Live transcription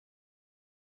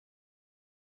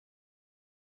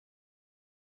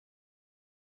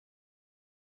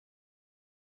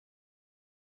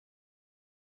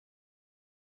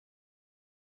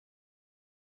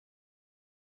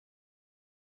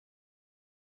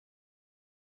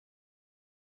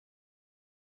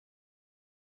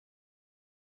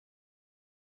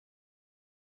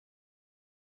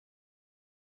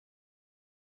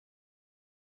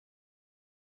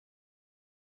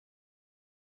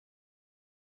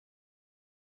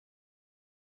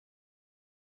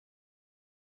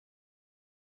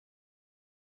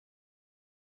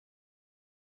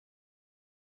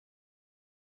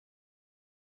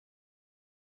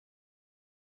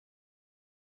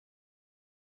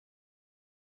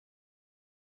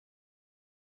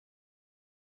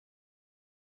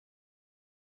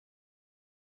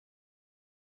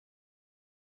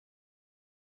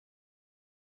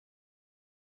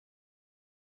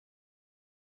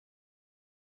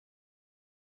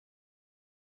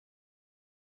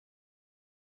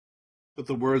Let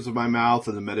the words of my mouth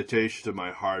and the meditation of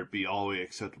my heart be always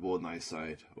acceptable in thy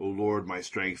sight, O Lord, my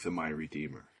strength and my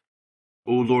Redeemer.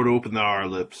 O Lord, open thou our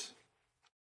lips,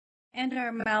 and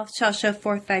our mouth shall show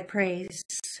forth thy praise.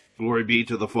 Glory be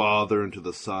to the Father, and to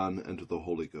the Son, and to the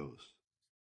Holy Ghost.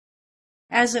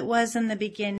 As it was in the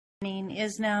beginning,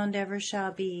 is now, and ever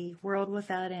shall be, world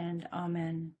without end.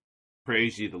 Amen.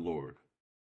 Praise ye the Lord.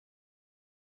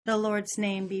 The Lord's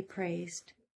name be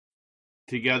praised.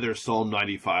 Together, Psalm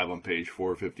 95 on page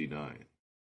 459.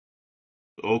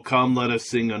 O come, let us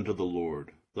sing unto the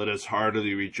Lord. Let us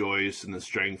heartily rejoice in the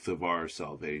strength of our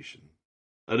salvation.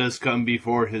 Let us come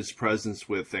before his presence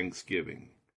with thanksgiving,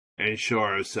 and show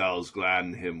ourselves glad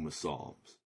in him with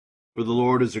psalms. For the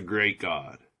Lord is a great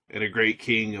God, and a great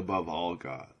King above all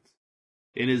gods.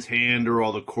 In his hand are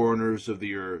all the corners of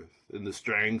the earth, and the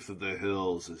strength of the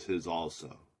hills is his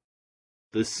also.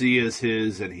 The sea is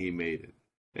his, and he made it,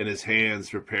 and his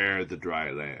hands prepared the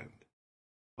dry land.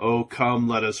 O come,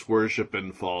 let us worship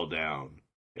and fall down,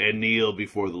 and kneel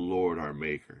before the Lord our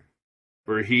Maker.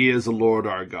 For he is the Lord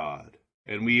our God,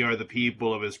 and we are the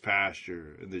people of his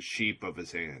pasture, and the sheep of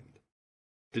his hand.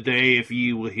 Today, if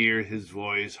ye will hear his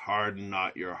voice, harden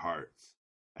not your hearts,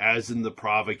 as in the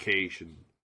provocation,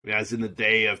 as in the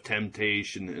day of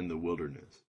temptation in the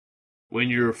wilderness, when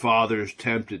your fathers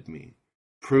tempted me,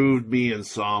 proved me, and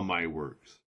saw my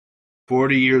works.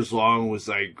 40 years long was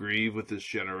I grieved with this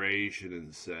generation,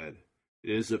 and said,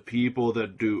 It is a people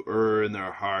that do err in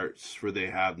their hearts, for they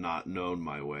have not known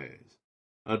my ways.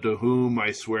 Unto whom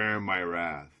I swear in my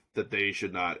wrath, that they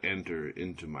should not enter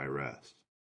into my rest.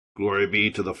 Glory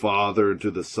be to the Father, and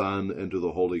to the Son, and to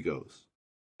the Holy Ghost,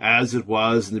 as it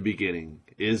was in the beginning,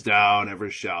 is now, and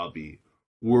ever shall be,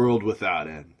 world without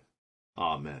end.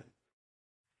 Amen.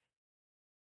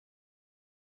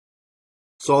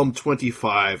 Psalm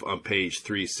 25 on page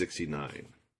 369.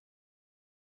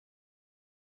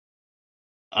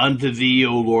 Unto thee,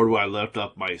 O Lord, will I lift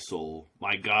up my soul.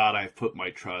 My God, I have put my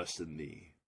trust in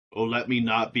thee. O let me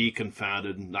not be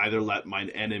confounded, neither let mine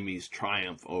enemies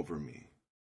triumph over me.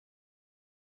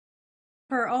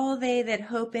 For all they that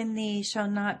hope in thee shall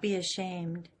not be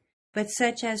ashamed, but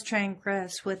such as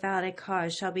transgress without a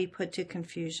cause shall be put to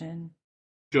confusion.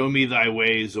 Show me thy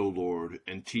ways, O Lord,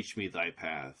 and teach me thy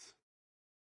paths.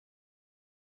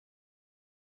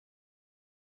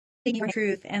 Your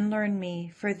truth, and learn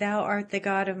me, for thou art the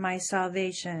God of my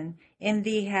salvation. In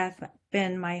thee hath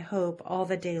been my hope all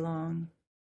the day long.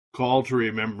 Call to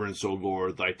remembrance, O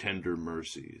Lord, thy tender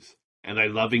mercies, and thy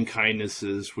loving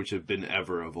kindnesses which have been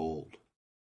ever of old.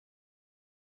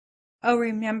 O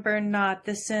remember not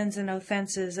the sins and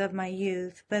offences of my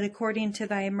youth, but according to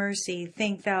thy mercy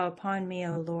think thou upon me,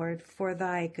 O Lord, for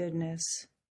thy goodness.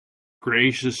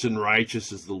 Gracious and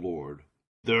righteous is the Lord,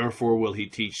 therefore will he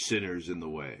teach sinners in the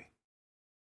way.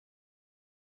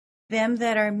 Them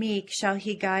that are meek shall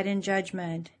he guide in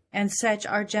judgment, and such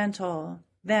are gentle,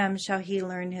 them shall he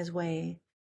learn his way.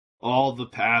 All the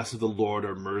paths of the Lord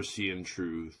are mercy and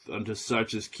truth, unto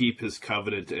such as keep his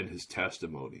covenant and his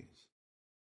testimonies.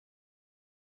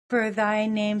 For thy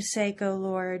name's sake, O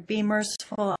Lord, be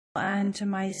merciful unto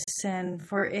my sin,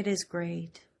 for it is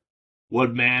great.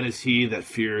 What man is he that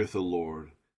feareth the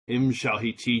Lord? Him shall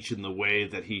he teach in the way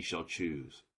that he shall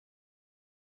choose.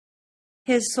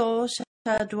 His soul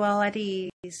shall dwell at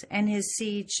ease, and his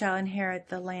seed shall inherit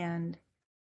the land.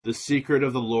 The secret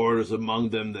of the Lord is among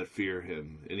them that fear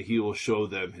him, and he will show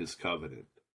them his covenant.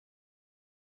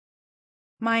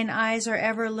 Mine eyes are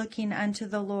ever looking unto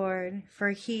the Lord, for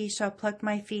he shall pluck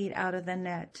my feet out of the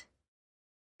net.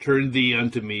 Turn thee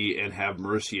unto me, and have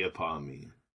mercy upon me,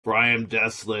 for I am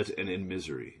desolate and in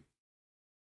misery.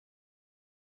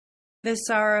 The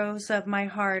sorrows of my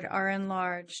heart are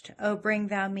enlarged. O bring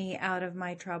thou me out of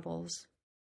my troubles.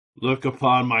 Look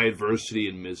upon my adversity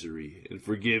and misery, and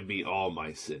forgive me all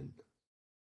my sin.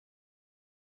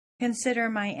 Consider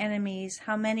my enemies,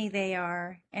 how many they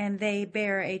are, and they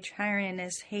bear a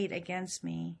tyrannous hate against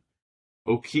me.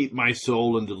 O keep my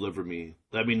soul and deliver me.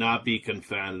 Let me not be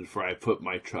confounded, for I put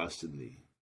my trust in thee.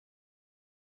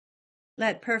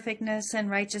 Let perfectness and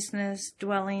righteousness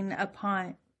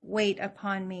wait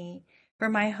upon me, for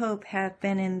my hope hath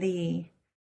been in thee.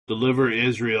 Deliver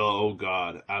Israel, O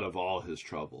God, out of all his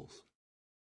troubles.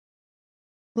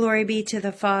 Glory be to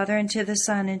the Father, and to the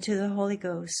Son, and to the Holy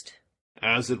Ghost.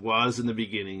 As it was in the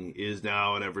beginning, is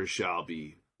now, and ever shall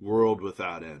be, world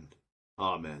without end.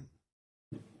 Amen.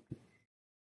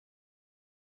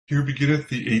 Here beginneth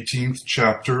the 18th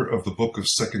chapter of the book of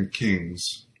 2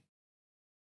 Kings.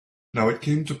 Now it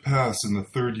came to pass in the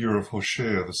 3rd year of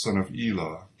Hoshea the son of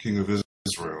Elah, king of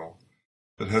Israel,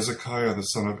 that Hezekiah the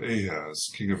son of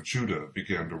Ahaz, king of Judah,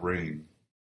 began to reign.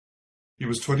 He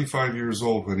was 25 years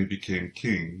old when he became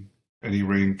king, and he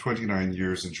reigned 29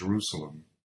 years in Jerusalem.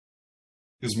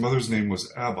 His mother's name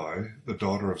was Abi, the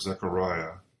daughter of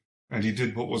Zechariah, and he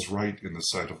did what was right in the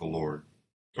sight of the Lord,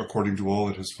 according to all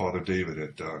that his father David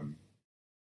had done.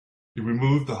 He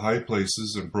removed the high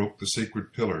places and broke the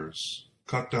sacred pillars,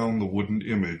 cut down the wooden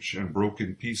image, and broke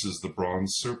in pieces the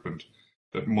bronze serpent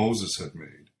that Moses had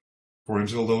made. For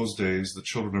until those days the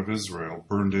children of Israel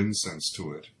burned incense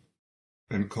to it,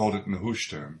 and called it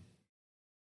Nehushtan.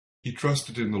 He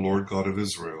trusted in the Lord God of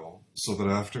Israel, so that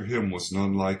after him was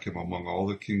none like him among all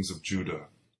the kings of Judah,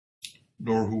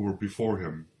 nor who were before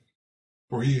him.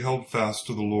 For he held fast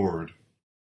to the Lord.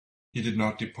 He did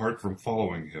not depart from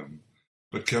following him,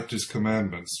 but kept his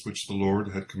commandments which the Lord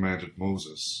had commanded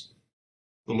Moses.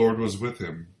 The Lord was with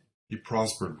him, he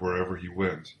prospered wherever he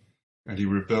went, and he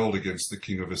rebelled against the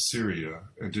king of Assyria,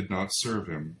 and did not serve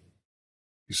him.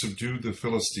 He subdued the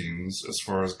Philistines as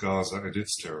far as Gaza and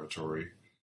its territory,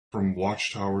 from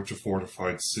watchtower to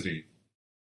fortified city.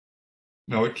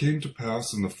 Now it came to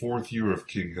pass in the 4th year of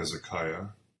King Hezekiah,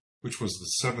 which was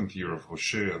the 7th year of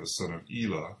Hoshea the son of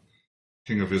Elah,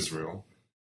 king of Israel,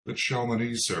 that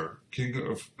Shalmaneser, king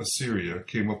of Assyria,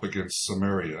 came up against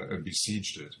Samaria and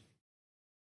besieged it.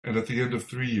 And at the end of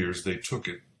 3 years they took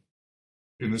it.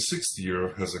 In the 6th year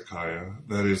of Hezekiah,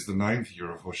 that is, the 9th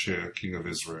year of Hoshea king of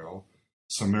Israel,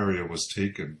 Samaria was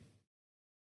taken.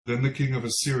 Then the king of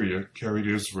Assyria carried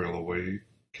Israel away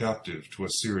captive to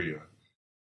Assyria,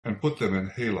 and put them in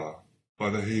Halah, by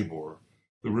the Habor,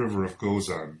 the river of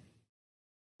Gozan,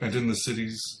 and in the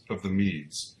cities of the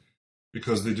Medes,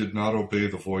 because they did not obey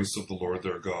the voice of the Lord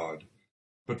their God,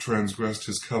 but transgressed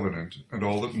his covenant, and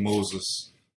all that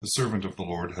Moses, the servant of the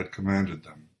Lord, had commanded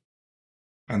them.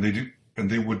 And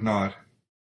they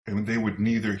would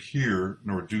neither hear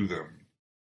nor do them.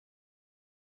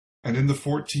 And in the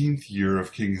 14th year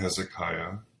of King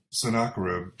Hezekiah,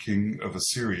 Sennacherib, king of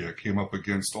Assyria, came up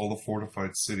against all the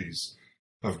fortified cities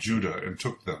of Judah and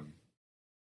took them.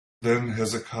 Then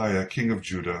Hezekiah, king of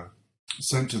Judah,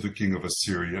 sent to the king of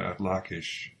Assyria at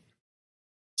Lachish,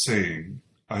 saying,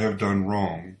 I have done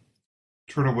wrong.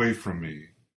 Turn away from me.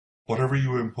 Whatever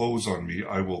you impose on me,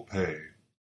 I will pay.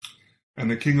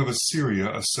 And the king of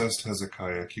Assyria assessed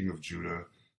Hezekiah, king of Judah,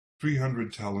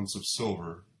 300 talents of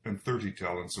silver and 30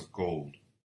 talents of gold.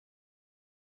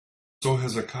 So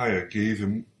Hezekiah gave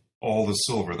him all the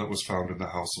silver that was found in the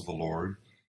house of the Lord,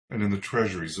 and in the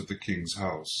treasuries of the king's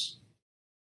house.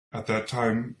 At that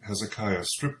time Hezekiah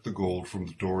stripped the gold from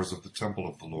the doors of the temple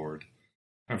of the Lord,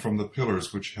 and from the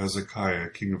pillars which Hezekiah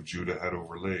king of Judah had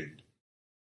overlaid,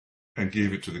 and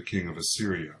gave it to the king of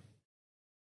Assyria.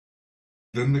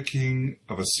 Then the king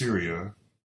of Assyria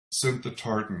sent the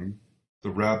Tartan, the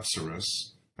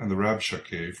Rabsaris, and the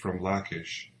Rabshakeh from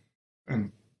Lachish,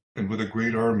 and with a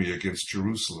great army against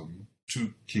Jerusalem,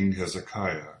 to King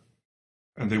Hezekiah.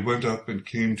 And they went up and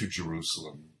came to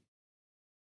Jerusalem.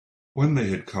 When they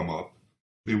had come up,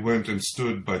 they went and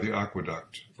stood by the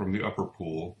aqueduct from the upper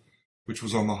pool, which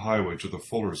was on the highway to the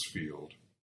fuller's field.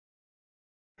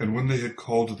 And when they had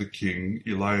called to the king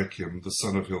Eliakim the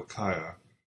son of Hilkiah,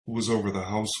 who was over the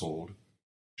household,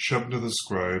 Shebna the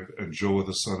scribe and Joah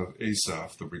the son of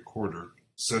Asaph the recorder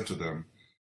said to them,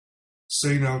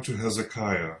 Say now to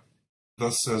Hezekiah,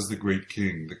 Thus says the great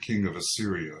king, the king of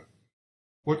Assyria,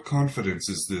 What confidence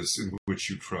is this in which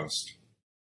you trust?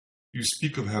 You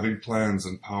speak of having plans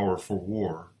and power for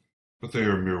war, but they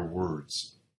are mere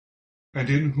words. And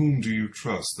in whom do you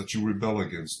trust that you rebel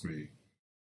against me?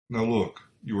 Now look,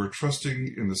 you are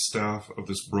trusting in the staff of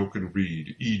this broken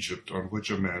reed, Egypt, on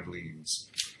which a man leans.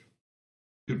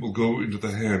 It will go into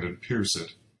the hand and pierce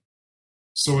it.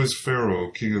 So is Pharaoh,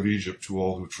 king of Egypt, to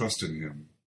all who trust in him.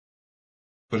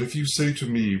 But if you say to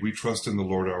me, We trust in the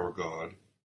Lord our God,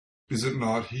 is it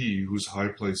not he whose high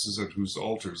places and whose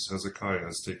altars Hezekiah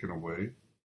has taken away?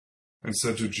 And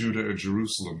said to Judah and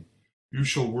Jerusalem, You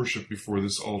shall worship before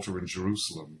this altar in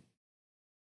Jerusalem.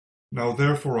 Now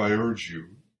therefore I urge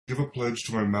you, give a pledge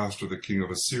to my master the king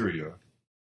of Assyria,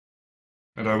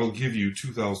 and I will give you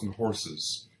 2,000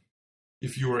 horses,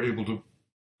 if you are able to,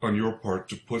 on your part,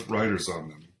 to put riders on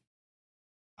them.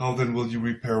 How then will you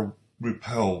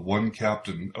repel one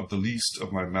captain of the least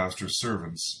of my master's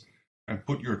servants, and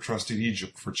put your trust in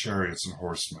Egypt for chariots and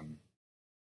horsemen?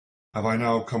 Have I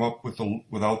now come up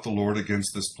without the Lord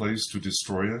against this place to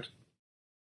destroy it?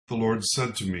 The Lord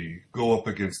said to me, Go up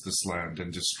against this land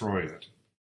and destroy it.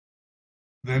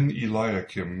 Then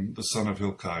Eliakim the son of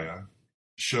Hilkiah,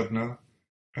 Shebna,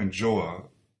 and Joah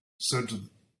said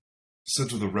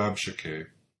to the Rabshakeh,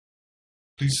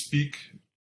 Please speak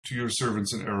to your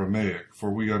servants in Aramaic,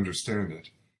 for we understand it,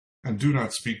 And do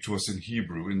not speak to us in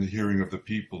Hebrew in the hearing of the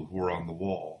people who are on the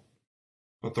wall.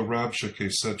 But the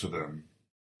Rabshakeh said to them,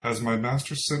 Has my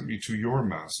master sent me to your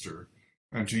master,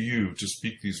 and to you to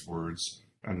speak these words,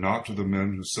 and not to the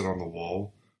men who sit on the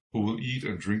wall, who will eat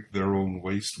and drink their own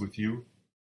waste with you?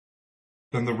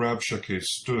 Then the Rabshakeh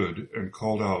stood and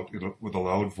called out with a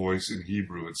loud voice in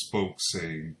Hebrew and spoke,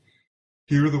 saying,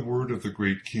 Hear the word of the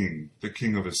great king, the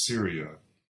king of Assyria.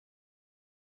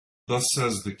 Thus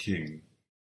says the king,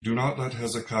 Do not let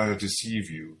Hezekiah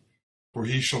deceive you, for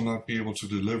he shall not be able to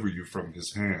deliver you from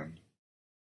his hand.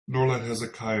 Nor let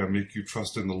Hezekiah make you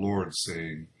trust in the Lord,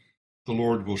 saying, The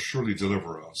Lord will surely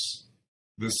deliver us.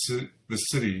 This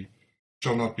city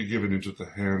shall not be given into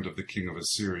the hand of the king of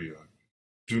Assyria.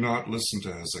 Do not listen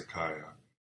to Hezekiah,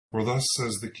 for thus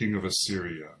says the king of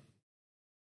Assyria,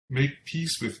 Make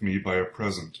peace with me by a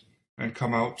present, and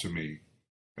come out to me,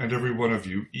 and every one of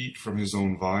you eat from his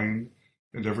own vine,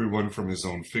 and every one from his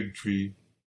own fig tree,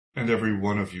 and every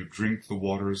one of you drink the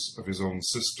waters of his own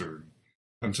cistern,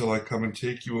 until I come and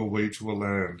take you away to a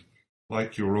land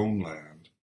like your own land,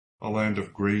 a land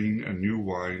of grain and new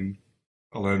wine,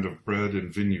 a land of bread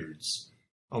and vineyards,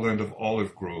 a land of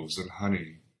olive groves and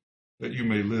honey, that you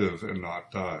may live and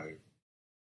not die.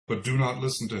 But do not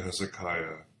listen to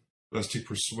Hezekiah, lest he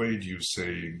persuade you,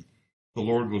 saying, The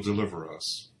Lord will deliver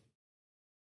us.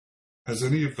 Has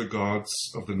any of the gods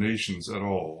of the nations at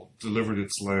all delivered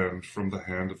its land from the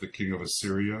hand of the king of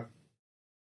Assyria?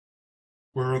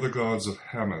 Where are the gods of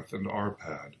Hamath and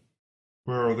Arpad?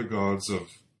 Where are the gods of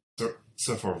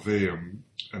Sepharvaim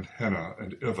and Hena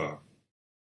and Ivah?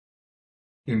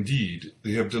 Indeed,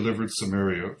 they have delivered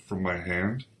Samaria from my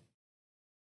hand.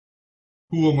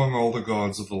 Who among all the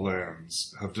gods of the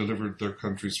lands have delivered their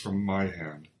countries from my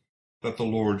hand, that the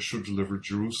Lord should deliver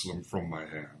Jerusalem from my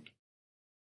hand?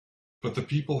 But the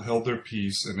people held their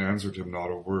peace and answered him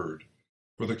not a word,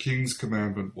 for the king's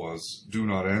commandment was, Do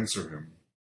not answer him.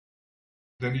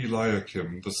 Then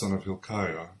Eliakim the son of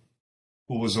Hilkiah,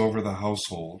 who was over the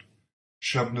household,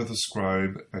 Shebna the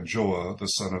scribe, and Joah the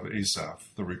son of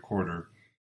Asaph the recorder,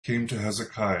 came to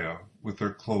Hezekiah with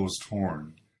their clothes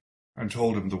torn, and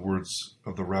told him the words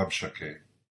of the Rabshakeh.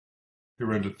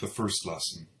 Here endeth the first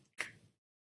lesson.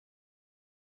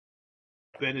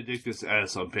 Benedictus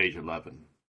Es on page 11.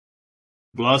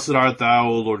 Blessed art thou,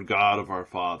 O Lord God of our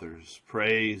fathers,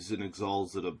 praised and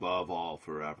exalted above all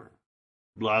forever.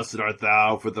 Blessed art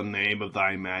thou for the name of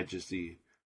thy majesty,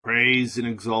 praised and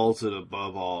exalted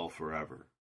above all forever.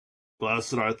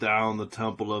 Blessed art thou in the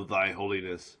temple of thy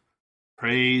holiness,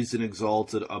 praised and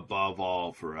exalted above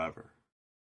all forever.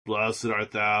 Blessed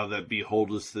art thou that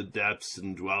beholdest the depths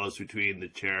and dwellest between the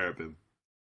cherubim,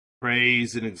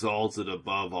 praised and exalted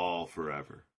above all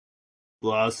forever.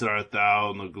 Blessed art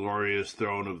thou in the glorious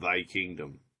throne of thy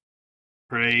kingdom,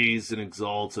 praised and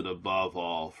exalted above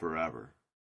all forever.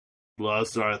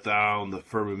 Blessed art thou in the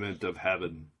firmament of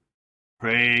heaven,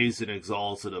 praised and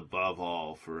exalted above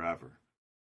all forever.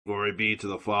 Glory be to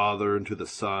the Father, and to the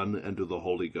Son, and to the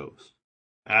Holy Ghost,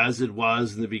 as it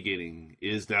was in the beginning,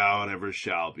 is now, and ever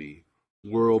shall be,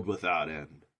 world without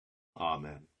end.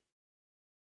 Amen.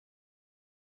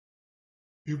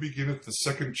 Here beginneth the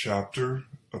second chapter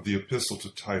of the Epistle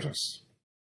to Titus.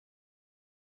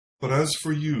 But as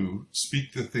for you,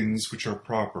 speak the things which are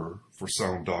proper for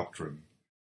sound doctrine,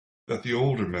 that the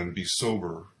older men be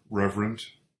sober, reverent,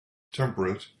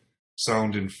 temperate,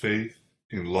 sound in faith,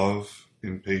 in love,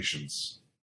 in patience.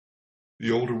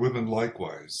 The older women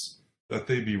likewise, that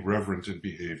they be reverent in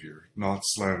behavior, not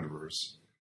slanderers,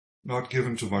 not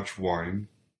given to much wine,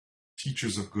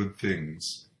 teachers of good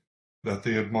things, that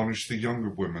they admonish the younger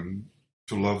women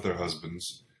to love their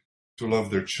husbands, to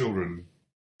love their children,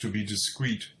 to be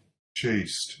discreet,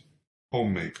 chaste,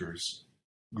 homemakers,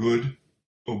 good,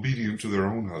 obedient to their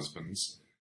own husbands,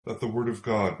 that the word of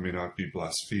God may not be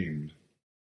blasphemed.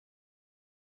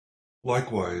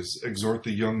 Likewise, exhort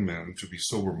the young men to be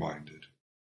sober-minded,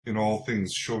 in all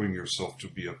things showing yourself to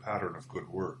be a pattern of good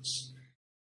works,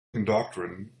 in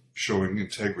doctrine showing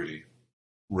integrity,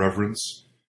 reverence,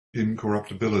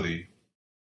 incorruptibility,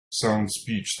 sound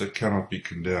speech that cannot be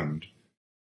condemned,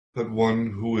 that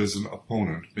one who is an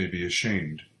opponent may be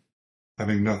ashamed,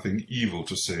 having nothing evil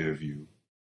to say of you.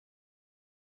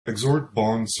 Exhort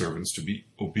bondservants to be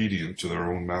obedient to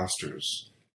their own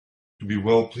masters, to be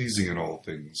well-pleasing in all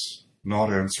things,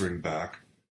 not answering back,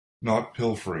 not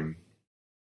pilfering,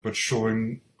 but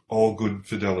showing all good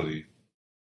fidelity,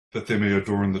 that they may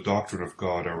adorn the doctrine of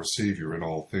God our Saviour in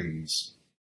all things.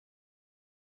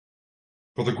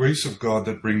 For the grace of God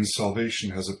that brings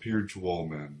salvation has appeared to all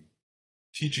men,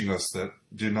 teaching us that,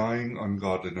 denying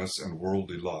ungodliness and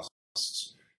worldly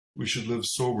lusts, we should live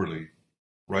soberly,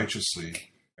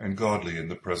 righteously, and godly in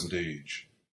the present age,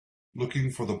 looking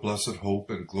for the blessed hope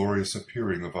and glorious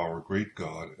appearing of our great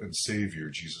God and Saviour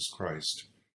Jesus Christ,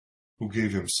 who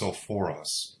gave himself for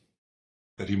us,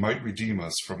 that he might redeem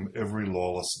us from every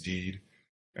lawless deed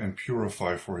and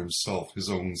purify for himself his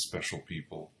own special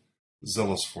people,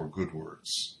 zealous for good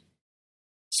works.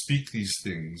 Speak these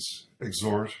things,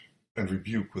 exhort, and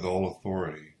rebuke with all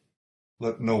authority.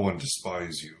 Let no one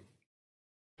despise you.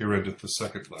 Here endeth the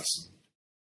second lesson.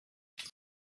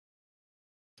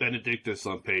 Benedictus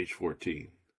on page 14.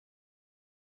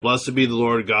 Blessed be the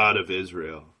Lord God of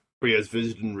Israel, for he has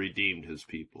visited and redeemed his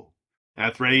people, and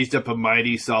hath raised up a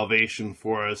mighty salvation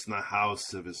for us in the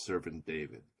house of his servant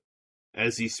David,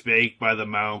 as he spake by the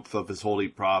mouth of his holy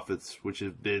prophets, which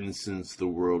have been since the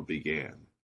world began,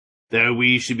 that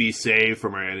we should be saved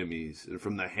from our enemies and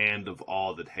from the hand of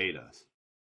all that hate us,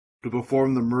 to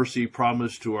perform the mercy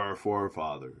promised to our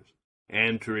forefathers,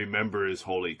 and to remember his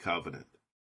holy covenant,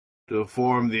 to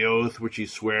perform the oath which he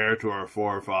sware to our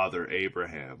forefather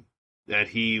Abraham, that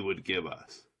he would give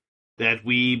us, that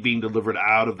we, being delivered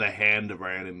out of the hand of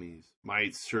our enemies,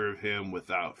 might serve him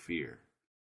without fear,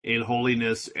 in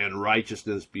holiness and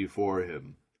righteousness before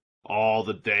him, all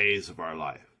the days of our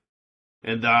life.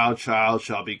 And thou, child,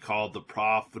 shalt be called the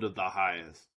prophet of the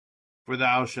highest, for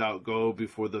thou shalt go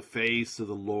before the face of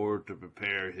the Lord to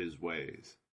prepare his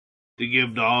ways, to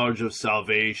give knowledge of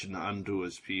salvation unto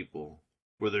his people,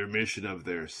 for the remission of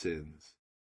their sins,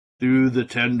 through the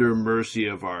tender mercy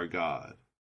of our God,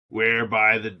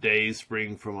 whereby the day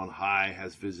spring from on high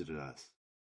has visited us,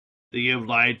 to give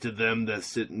light to them that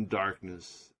sit in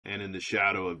darkness and in the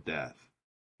shadow of death,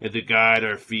 and to guide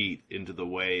our feet into the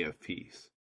way of peace.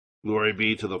 Glory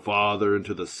be to the Father, and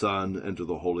to the Son, and to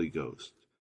the Holy Ghost,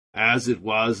 as it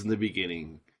was in the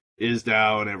beginning, is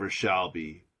now, and ever shall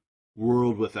be,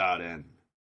 world without end.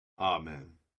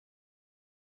 Amen.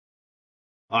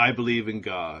 I believe in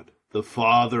God, the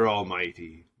Father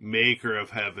Almighty, maker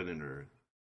of heaven and earth,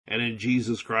 and in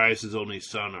Jesus Christ, his only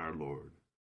Son, our Lord,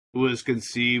 who was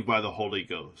conceived by the Holy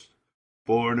Ghost,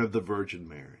 born of the Virgin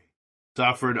Mary,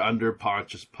 suffered under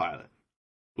Pontius Pilate,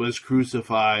 was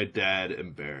crucified, dead,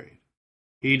 and buried.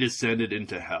 He descended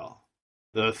into hell.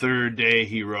 The third day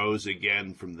he rose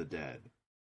again from the dead.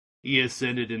 He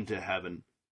ascended into heaven,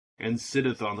 and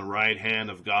sitteth on the right hand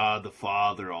of God the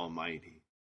Father Almighty.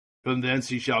 From thence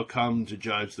he shall come to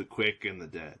judge the quick and the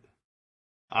dead.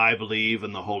 I believe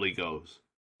in the Holy Ghost,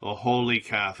 a holy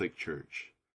Catholic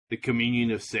Church, the communion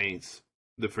of saints,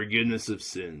 the forgiveness of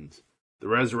sins, the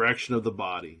resurrection of the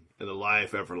body, and the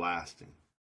life everlasting.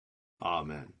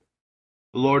 Amen.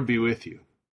 The Lord be with you.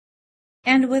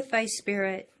 And with thy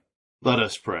spirit. Let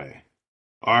us pray.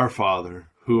 Our Father,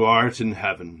 who art in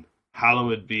heaven,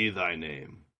 hallowed be thy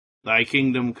name. Thy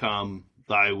kingdom come,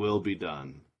 thy will be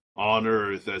done, on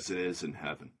earth as it is in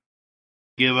heaven.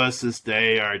 Give us this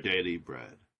day our daily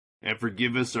bread, and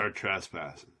forgive us our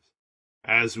trespasses,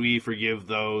 as we forgive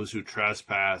those who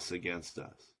trespass against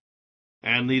us.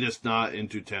 And lead us not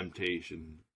into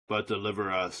temptation, but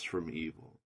deliver us from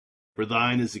evil. For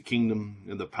thine is the kingdom,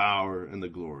 and the power, and the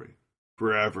glory,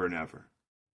 forever and ever.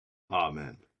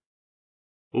 Amen.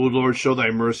 O Lord, show thy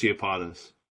mercy upon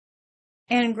us.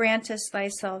 And grant us thy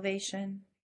salvation.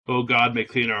 O God, may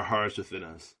clean our hearts within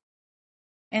us.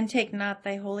 And take not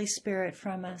thy Holy Spirit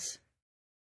from us.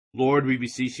 Lord, we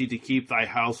beseech thee to keep thy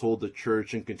household, the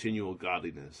church, in continual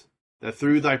godliness, that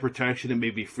through thy protection it may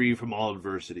be free from all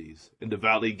adversities, and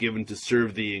devoutly given to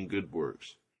serve thee in good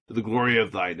works, to the glory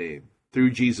of thy name,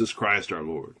 through Jesus Christ our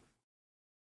Lord.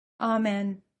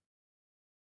 Amen.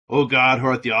 O God, who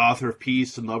art the author of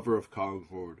peace and lover of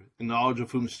concord, in knowledge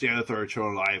of whom standeth our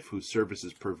eternal life, whose service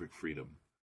is perfect freedom,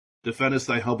 defend us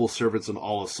thy humble servants in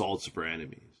all assaults of our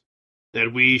enemies,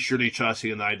 that we, surely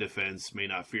trusting in thy defense, may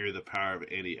not fear the power of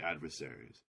any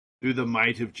adversaries, through the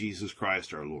might of Jesus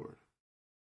Christ our Lord.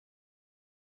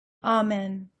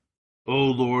 Amen. O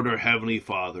Lord, our heavenly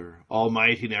Father,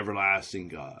 almighty and everlasting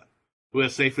God, who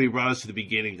hast safely brought us to the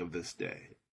beginning of this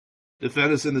day,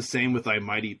 defend us in the same with thy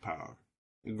mighty power,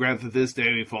 and grant that this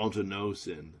day we fall into no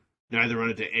sin, neither run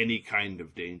into any kind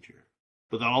of danger,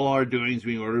 but that all our doings,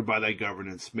 being ordered by thy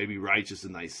governance, may be righteous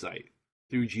in thy sight,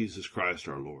 through Jesus Christ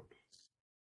our Lord.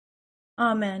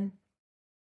 Amen.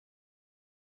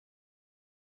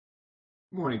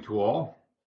 Good morning to all.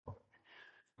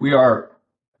 We are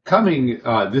coming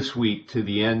this week to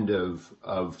the end of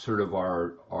sort of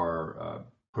our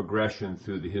progression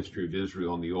through the history of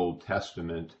Israel in the Old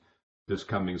Testament. This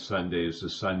coming Sunday is the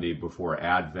Sunday before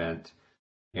Advent,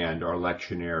 and our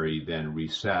lectionary then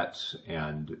resets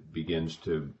and begins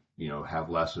to, have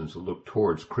lessons that look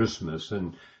towards Christmas.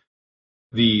 And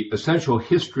the essential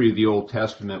history of the Old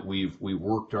Testament, we've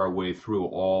worked our way through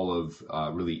all of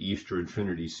really Easter and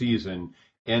Trinity season,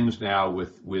 ends now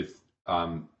with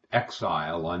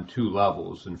exile on two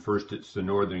levels. And first, it's the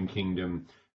northern kingdom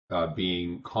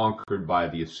being conquered by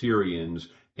the Assyrians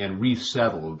and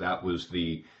resettled. That was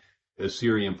the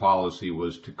Assyrian policy,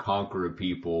 was to conquer a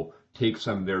people, take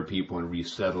some of their people and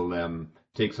resettle them,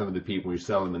 take some of the people and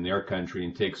resettle them in their country,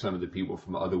 and take some of the people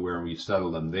from otherwhere and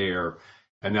resettle them there.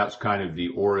 And that's kind of the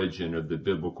origin of the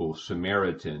biblical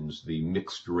Samaritans, the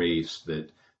mixed race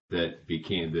that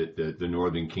became the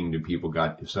northern kingdom people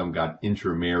some got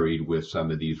intermarried with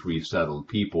some of these resettled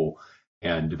people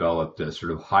and developed a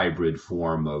sort of hybrid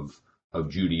form of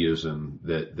Judaism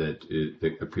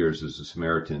that appears as the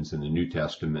Samaritans in the New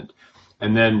Testament.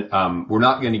 And then we're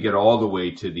not going to get all the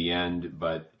way to the end,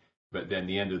 but then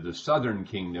the end of the southern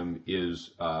kingdom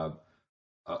is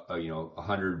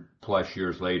 100 plus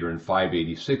years later in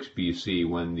 586 BC,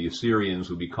 when the Assyrians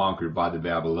will be conquered by the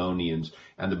Babylonians,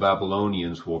 and the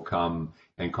Babylonians will come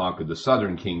and conquer the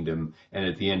southern kingdom. And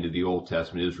at the end of the Old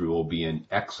Testament, Israel will be in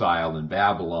exile in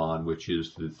Babylon, which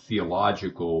is the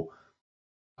theological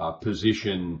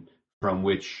position from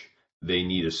which they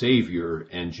need a savior.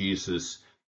 And Jesus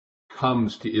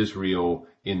comes to Israel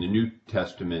in the New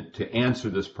Testament to answer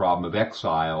this problem of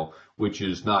exile, which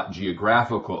is not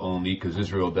geographical only, because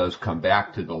Israel does come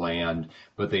back to the land,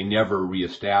 but they never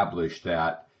reestablish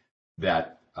that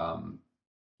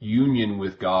union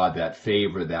with God, that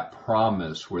favor, that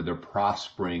promise where they're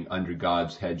prospering under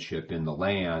God's headship in the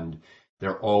land.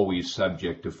 They're always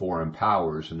subject to foreign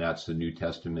powers, and that's the New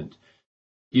Testament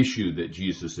issue that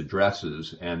Jesus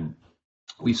addresses. And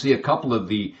we see a couple of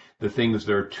the things.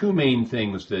 There are two main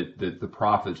things that the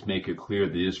prophets make it clear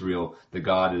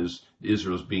that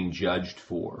Israel's being judged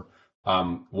for.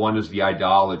 One is the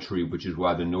idolatry, which is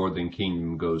why the northern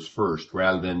kingdom goes first.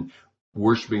 Rather than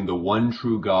worshiping the one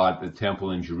true God, the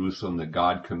temple in Jerusalem that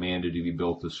God commanded to be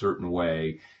built a certain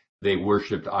way, they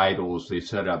worshipped idols. They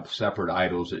set up separate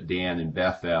idols at Dan and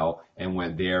Bethel and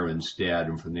went there instead,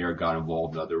 and from there got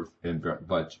involved in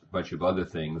a bunch of other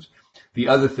things. The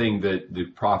other thing that the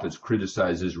prophets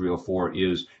criticize Israel for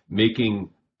is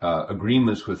making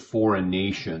agreements with foreign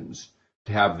nations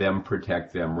to have them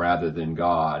protect them rather than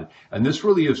God. And this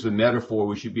really is the metaphor.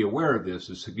 We should be aware of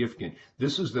this. It's significant.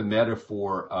 This is the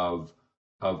metaphor of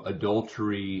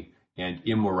adultery and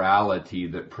immorality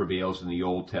that prevails in the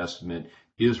Old Testament.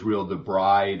 Israel, the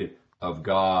bride of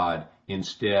God,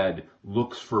 instead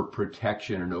looks for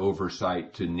protection and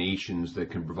oversight to nations that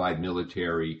can provide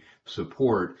military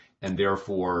support and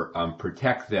therefore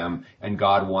protect them, and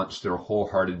God wants their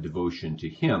wholehearted devotion to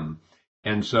him.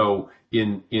 And so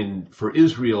for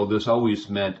Israel, this always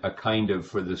meant a kind of,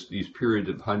 for these periods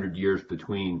of 100 years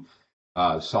between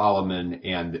Solomon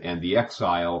and the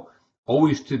exile,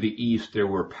 always to the east there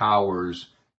were powers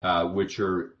which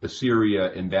are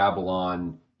Assyria and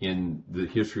Babylon in the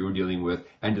history we're dealing with,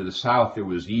 and to the south there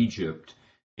was Egypt.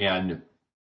 And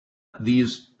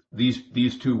these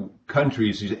two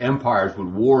countries, these empires,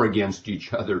 would war against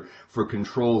each other for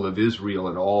control of Israel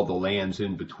and all the lands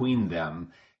in between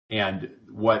them. And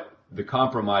what the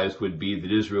compromise would be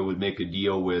that Israel would make a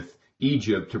deal with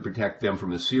Egypt to protect them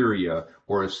from Assyria,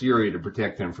 or Assyria to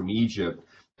protect them from Egypt.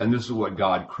 And this is what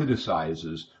God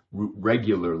criticizes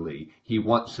regularly. He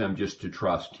wants them just to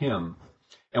trust him.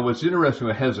 And what's interesting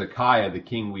with Hezekiah, the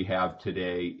king we have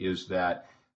today, is that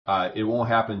it won't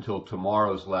happen until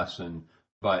tomorrow's lesson,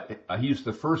 but he's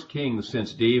the first king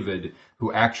since David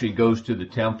who actually goes to the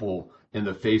temple in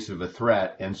the face of a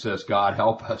threat and says, God,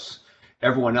 help us.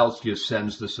 Everyone else just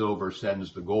sends the silver,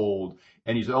 sends the gold,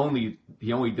 and he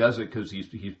only does it because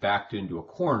he's backed into a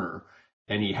corner,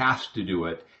 and he has to do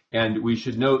it. And we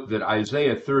should note that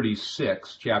Isaiah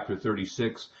 36, chapter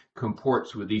 36,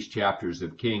 comports with these chapters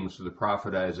of Kings. So the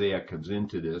prophet Isaiah comes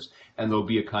into this, and there'll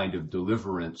be a kind of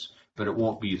deliverance, but it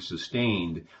won't be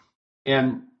sustained.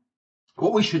 And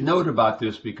what we should note about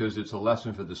this, because it's a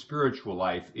lesson for the spiritual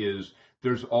life, is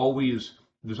there's always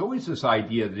this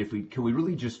idea that can we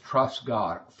really just trust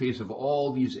God in the face of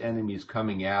all these enemies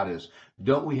coming at us?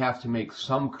 Don't we have to make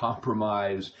some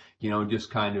compromise,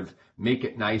 just kind of make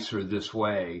it nicer this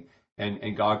way?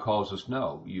 And God calls us,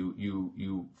 no,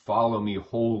 you follow me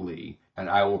wholly, and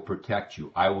I will protect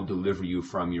you. I will deliver you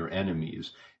from your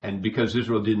enemies. And because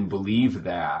Israel didn't believe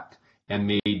that and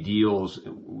made deals,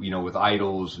 with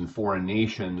idols and foreign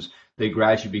nations, they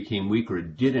gradually became weaker.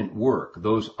 It didn't work.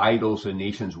 Those idols and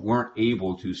nations weren't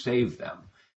able to save them.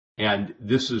 And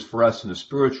this is, for us in the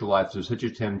spiritual life, there's such a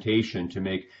temptation to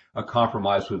make a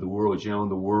compromise with the world.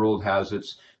 The world has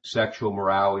its sexual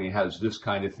morality, has this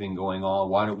kind of thing going on.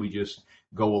 Why don't we just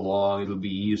go along, it'll be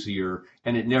easier,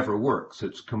 and it never works.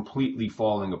 It's completely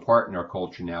falling apart in our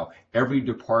culture now. Every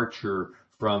departure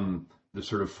from the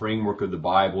sort of framework of the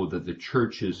Bible that the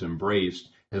church has embraced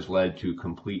has led to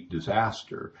complete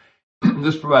disaster.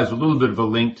 This provides a little bit of a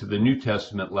link to the New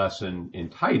Testament lesson in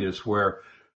Titus, where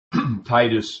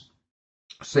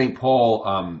St.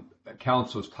 Paul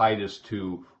counsels Titus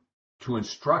to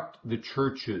instruct the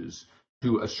churches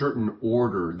to a certain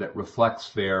order that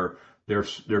reflects their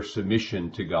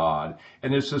submission to God.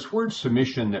 And it's this word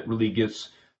submission that really gets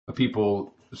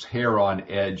people's hair on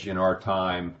edge in our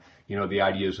time. You know, the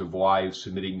ideas of wives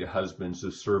submitting to husbands,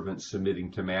 of servants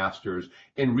submitting to masters.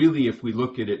 And really, if we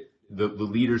look at it, the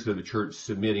leaders of the church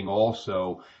submitting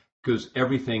also, because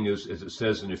everything is, as it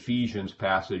says in Ephesians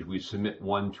passage, we submit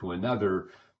one to another,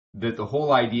 that the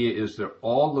whole idea is that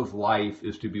all of life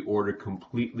is to be ordered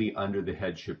completely under the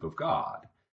headship of God.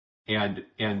 And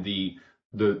the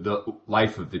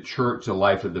life of the church, the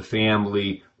life of the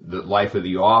family, the life of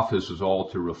the office is all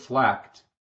to reflect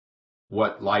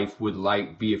what life would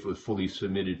be if it was fully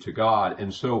submitted to God.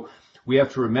 And so we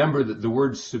have to remember that the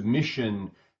word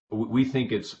submission, we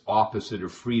think it's opposite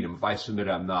of freedom. If I submit,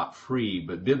 I'm not free.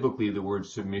 But biblically, the word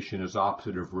submission is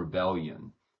opposite of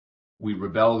rebellion. We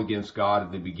rebelled against God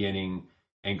in the beginning,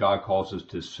 and God calls us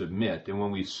to submit. And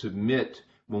when we submit,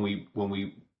 when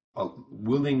we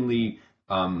willingly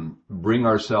bring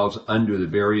ourselves under the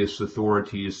various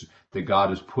authorities that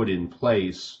God has put in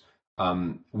place,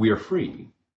 we are free.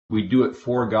 We do it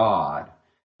for God.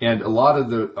 And a lot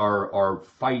of our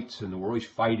fights, and we're always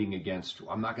fighting against,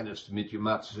 I'm not going to submit to you, I'm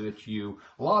not submit to you.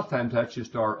 A lot of times that's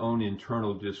just our own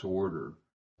internal disorder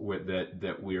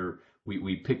that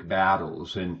we pick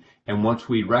battles. And once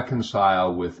we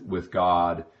reconcile with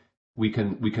God, we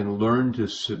can learn to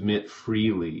submit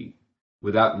freely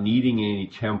without needing any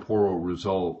temporal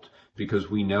result, because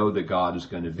we know that God is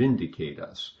going to vindicate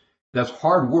us. That's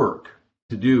hard work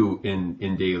to do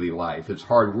in daily life. It's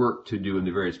hard work to do in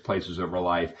the various places of our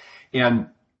life. And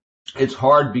it's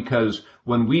hard because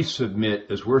when we submit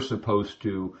as we're supposed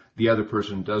to, the other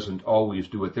person doesn't always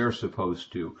do what they're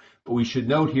supposed to. But we should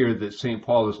note here that St.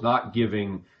 Paul is not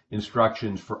giving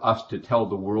instructions for us to tell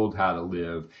the world how to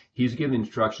live. He's giving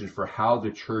instructions for how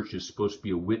the church is supposed to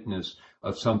be a witness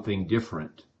of something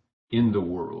different in the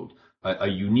world, a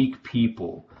unique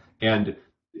people. And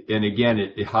again,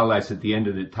 it highlights at the end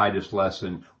of the Titus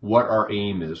lesson what our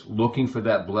aim is, looking for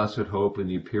that blessed hope in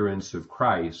the appearance of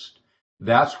Christ.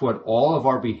 That's what all of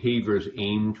our behaviors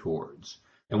aim towards.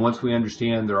 And once we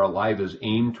understand that our life is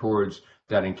aimed towards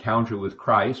that encounter with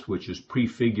Christ, which is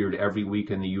prefigured every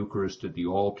week in the Eucharist at the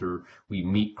altar, we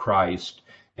meet Christ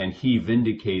and he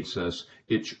vindicates us.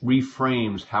 It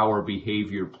reframes how our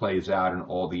behavior plays out in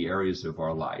all the areas of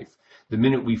our life. The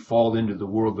minute we fall into the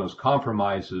world, those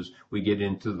compromises, we get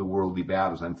into the worldly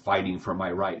battles. I'm fighting for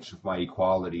my rights, for my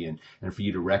equality, and for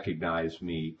you to recognize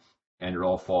me. And it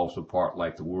all falls apart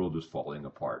like the world is falling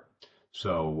apart.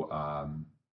 So, a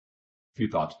few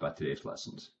thoughts about today's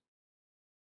lessons.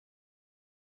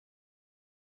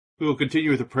 We will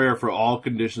continue with a prayer for all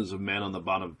conditions of men on the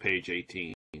bottom of page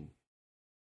 18.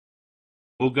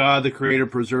 O God, the creator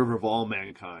and preserver of all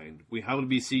mankind, we humbly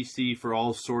beseech thee for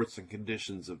all sorts and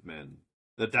conditions of men,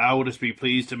 that thou wouldest be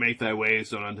pleased to make thy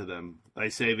ways known unto them, thy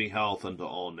saving health unto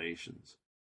all nations.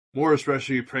 More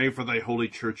especially we pray for thy holy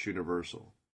church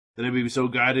universal, that it may be so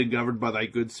guided and governed by thy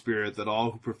good spirit that all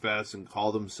who profess and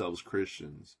call themselves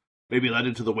Christians may be led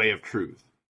into the way of truth,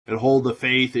 and hold the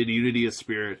faith in unity of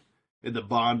spirit, in the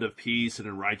bond of peace and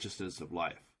in righteousness of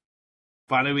life.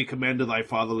 Finally, we commend to thy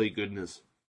fatherly goodness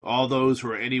all those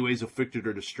who are anyways afflicted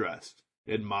or distressed,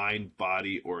 in mind,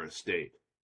 body, or estate.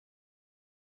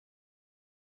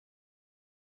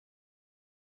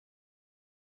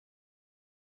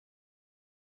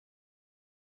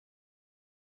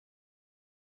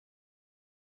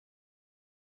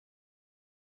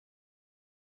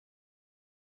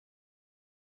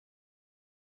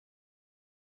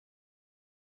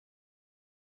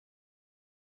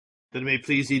 That it may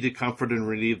please thee to comfort and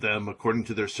relieve them according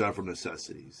to their several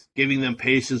necessities, giving them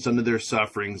patience under their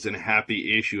sufferings and a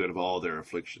happy issue out of all their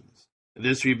afflictions. And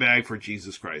this we beg for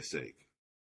Jesus Christ's sake.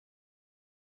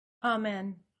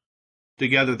 Amen.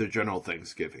 Together the general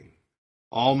thanksgiving.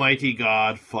 Almighty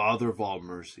God, Father of all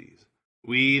mercies,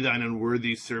 we, thine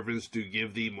unworthy servants, do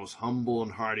give thee most humble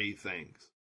and hearty thanks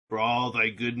for all thy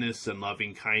goodness and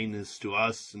loving kindness to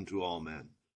us and to all men.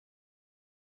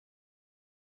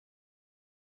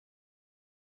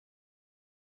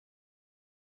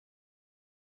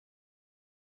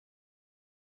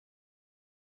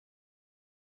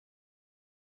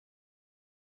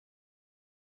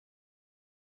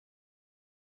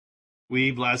 We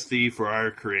bless thee for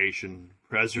our creation,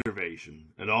 preservation,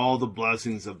 and all the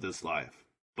blessings of this life,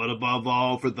 but above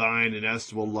all for thine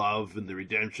inestimable love and the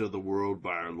redemption of the world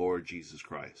by our Lord Jesus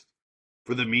Christ,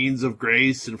 for the means of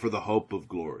grace and for the hope of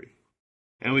glory.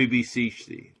 And we beseech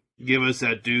thee, give us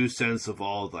that due sense of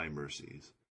all thy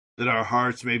mercies, that our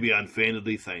hearts may be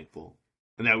unfeignedly thankful,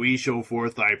 and that we show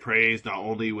forth thy praise not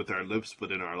only with our lips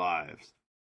but in our lives,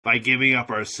 by giving up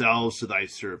ourselves to thy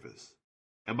service,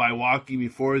 and by walking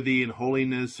before thee in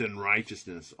holiness and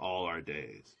righteousness all our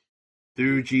days.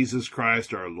 Through Jesus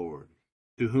Christ our Lord,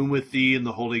 to whom with thee and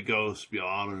the Holy Ghost be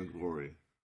honor and glory,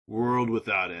 world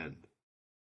without end.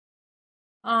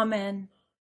 Amen.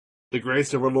 The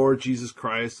grace of our Lord Jesus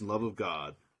Christ and love of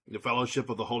God, and the fellowship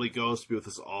of the Holy Ghost be with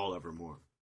us all evermore.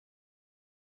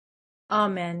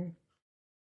 Amen.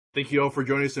 Thank you all for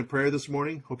joining us in prayer this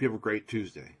morning. Hope you have a great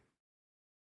Tuesday.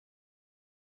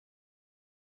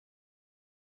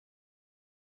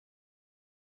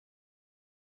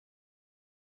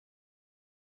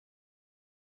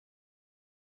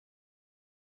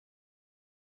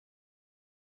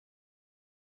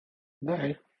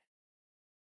 Night.